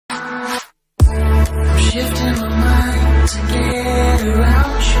shifting my mind to get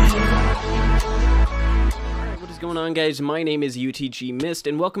around you. What is going on, guys? My name is UTG Mist,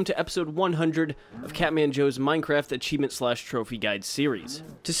 and welcome to episode 100 of Catmanjoe's Minecraft Achievement/Trophy Guide series.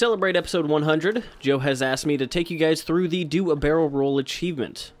 To celebrate episode 100, Joe has asked me to take you guys through the Do a Barrel Roll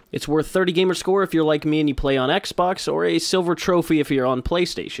achievement. It's worth 30 gamer score if you're like me and you play on Xbox, or a silver trophy if you're on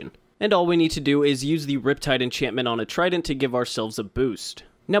PlayStation. And all we need to do is use the Riptide enchantment on a trident to give ourselves a boost.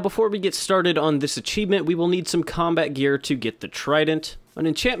 Now, before we get started on this achievement, we will need some combat gear to get the trident, an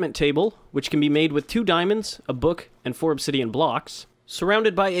enchantment table, which can be made with 2 diamonds, a book, and 4 obsidian blocks,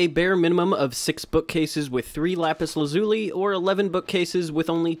 surrounded by a bare minimum of 6 bookcases with 3 lapis lazuli, or 11 bookcases with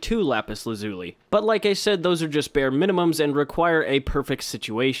only 2 lapis lazuli. But like I said, those are just bare minimums and require a perfect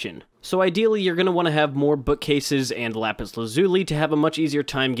situation. So ideally, you're going to want to have more bookcases and lapis lazuli to have a much easier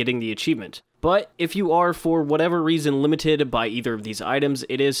time getting the achievement. But if you are, for whatever reason, limited by either of these items,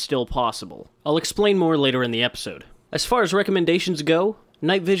 it is still possible. I'll explain more later in the episode. As far as recommendations go,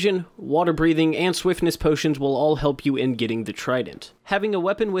 night vision, water breathing, and swiftness potions will all help you in getting the trident. Having a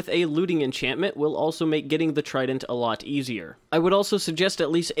weapon with a looting enchantment will also make getting the trident a lot easier. I would also suggest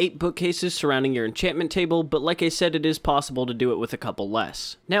at least 8 bookcases surrounding your enchantment table, but like I said, it is possible to do it with a couple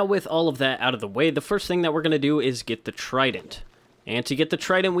less. Now, with all of that out of the way, the first thing that we're going to do is get the trident. And to get the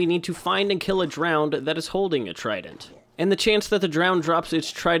trident, we need to find and kill a drowned that is holding a trident. And the chance that the drowned drops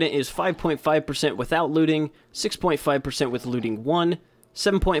its trident is 5.5% without looting, 6.5% with looting 1,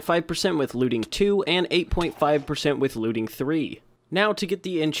 7.5% with looting 2, and 8.5% with looting 3. Now, to get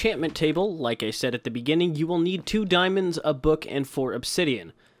the enchantment table, like I said at the beginning, you will need 2 diamonds, a book, and 4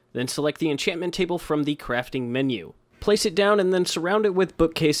 obsidian. Then select the enchantment table from the crafting menu. Place it down and then surround it with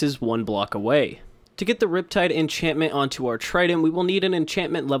bookcases 1 block away. To get the Riptide enchantment onto our trident, we will need an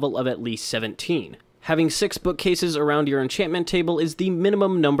enchantment level of at least 17. Having 6 bookcases around your enchantment table is the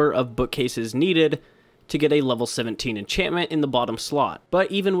minimum number of bookcases needed to get a level 17 enchantment in the bottom slot.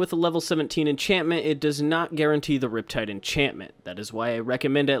 But even with a level 17 enchantment, it does not guarantee the Riptide enchantment. That is why I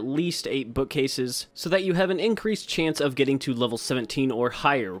recommend at least 8 bookcases, so that you have an increased chance of getting to level 17 or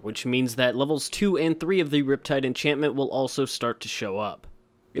higher, which means that levels 2 and 3 of the Riptide enchantment will also start to show up.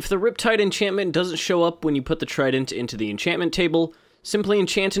 If the Riptide enchantment doesn't show up when you put the trident into the enchantment table, simply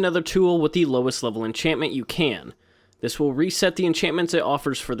enchant another tool with the lowest level enchantment you can. This will reset the enchantments it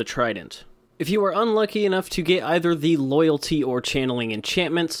offers for the trident. If you are unlucky enough to get either the loyalty or channeling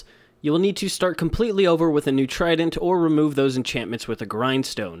enchantments, you will need to start completely over with a new trident or remove those enchantments with a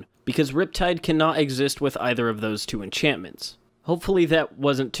grindstone, because Riptide cannot exist with either of those 2 enchantments. Hopefully that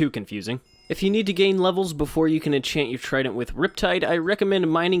wasn't too confusing. If you need to gain levels before you can enchant your trident with Riptide, I recommend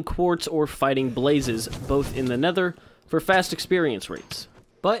mining quartz or fighting blazes, both in the nether, for fast experience rates.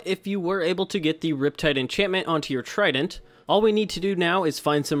 But if you were able to get the Riptide enchantment onto your trident, all we need to do now is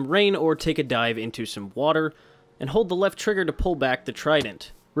find some rain or take a dive into some water, and hold the left trigger to pull back the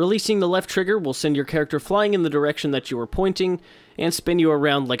trident. Releasing the left trigger will send your character flying in the direction that you are pointing, and spin you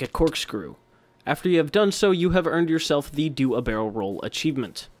around like a corkscrew. After you have done so, you have earned yourself the Do a Barrel Roll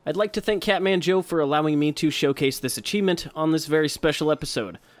achievement. I'd like to thank Catmanjoe for allowing me to showcase this achievement on this very special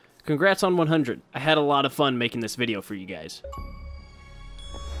episode. Congrats on 100. I had a lot of fun making this video for you guys.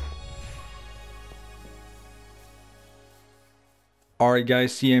 Alright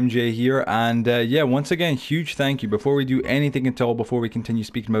guys, CMJ here, and yeah, once again, huge thank you. Before we do anything at all, before we continue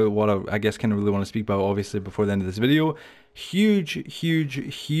speaking about what I guess kind of really want to speak about, obviously, before the end of this video, huge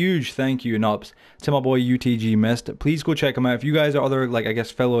thank you and ups to my boy UTG Mist. Please go check him out. If you guys are other, like, I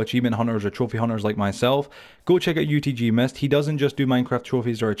guess, fellow achievement hunters or trophy hunters like myself, go check out UTG Mist. He doesn't just do Minecraft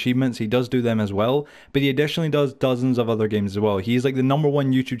trophies or achievements, he does do them as well, but he additionally does dozens of other games as well. He's like the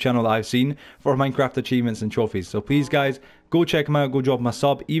 #1 YouTube channel that I've seen for Minecraft achievements and trophies. So please guys, go check him out, go drop him a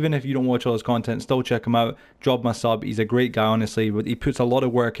sub. Even if you don't watch all his content, still check him out, drop him a sub. He's a great guy, honestly, but he puts a lot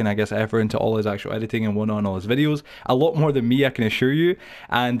of work and, I guess, effort into all his actual editing and whatnot on all his videos. A lot more than me, I can assure you.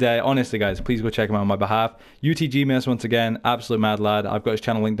 And honestly guys, please go check him out on my behalf. UTG Mist, once again, absolute mad lad. I've got his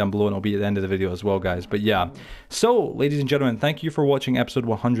channel linked down below and it'll be at the end of the video as well, guys. But yeah, so ladies and gentlemen, thank you for watching episode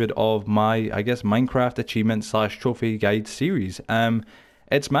 100 of my, I guess, Minecraft achievement/trophy guide series.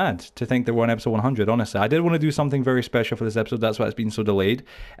 It's mad to think that we're on episode 100, honestly. I did want to do something very special for this episode, that's why it's been so delayed.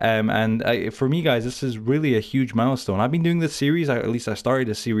 For me, guys, this is really a huge milestone. I've been doing this series, at least I started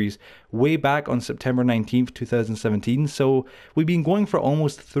this series, way back on September 19th, 2017. So we've been going for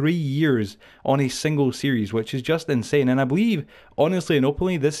almost 3 years on a single series, which is just insane. And I believe, honestly and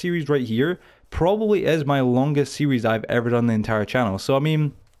openly, this series right here probably is my longest series I've ever done on the entire channel. So, I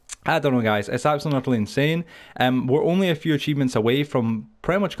mean, I don't know guys, it's absolutely utterly insane. We're only a few achievements away from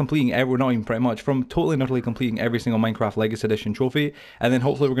pretty much completing every, not even pretty much, from totally and utterly completing every single Minecraft Legacy Edition trophy, and then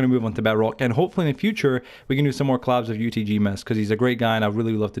hopefully we're going to move on to Bedrock, and hopefully in the future we can do some more collabs with UTG Mist, because he's a great guy and I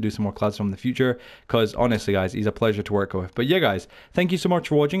really love to do some more collabs from the future, because honestly guys, he's a pleasure to work with. But yeah guys, thank you so much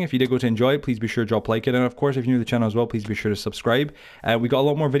for watching. If you did go to enjoy it, please be sure to drop a like it, and of course if you're new to the channel as well, please be sure to subscribe. We got a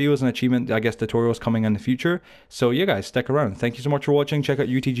lot more videos and achievement, I guess, tutorials coming in the future, so yeah guys, stick around. Thank you so much for watching. Check out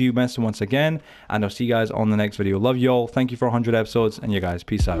UTG Mist once again, and I'll see you guys on the next video. Love you all. Thank you for 100 episodes, and yeah guys,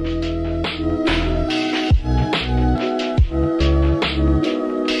 peace out.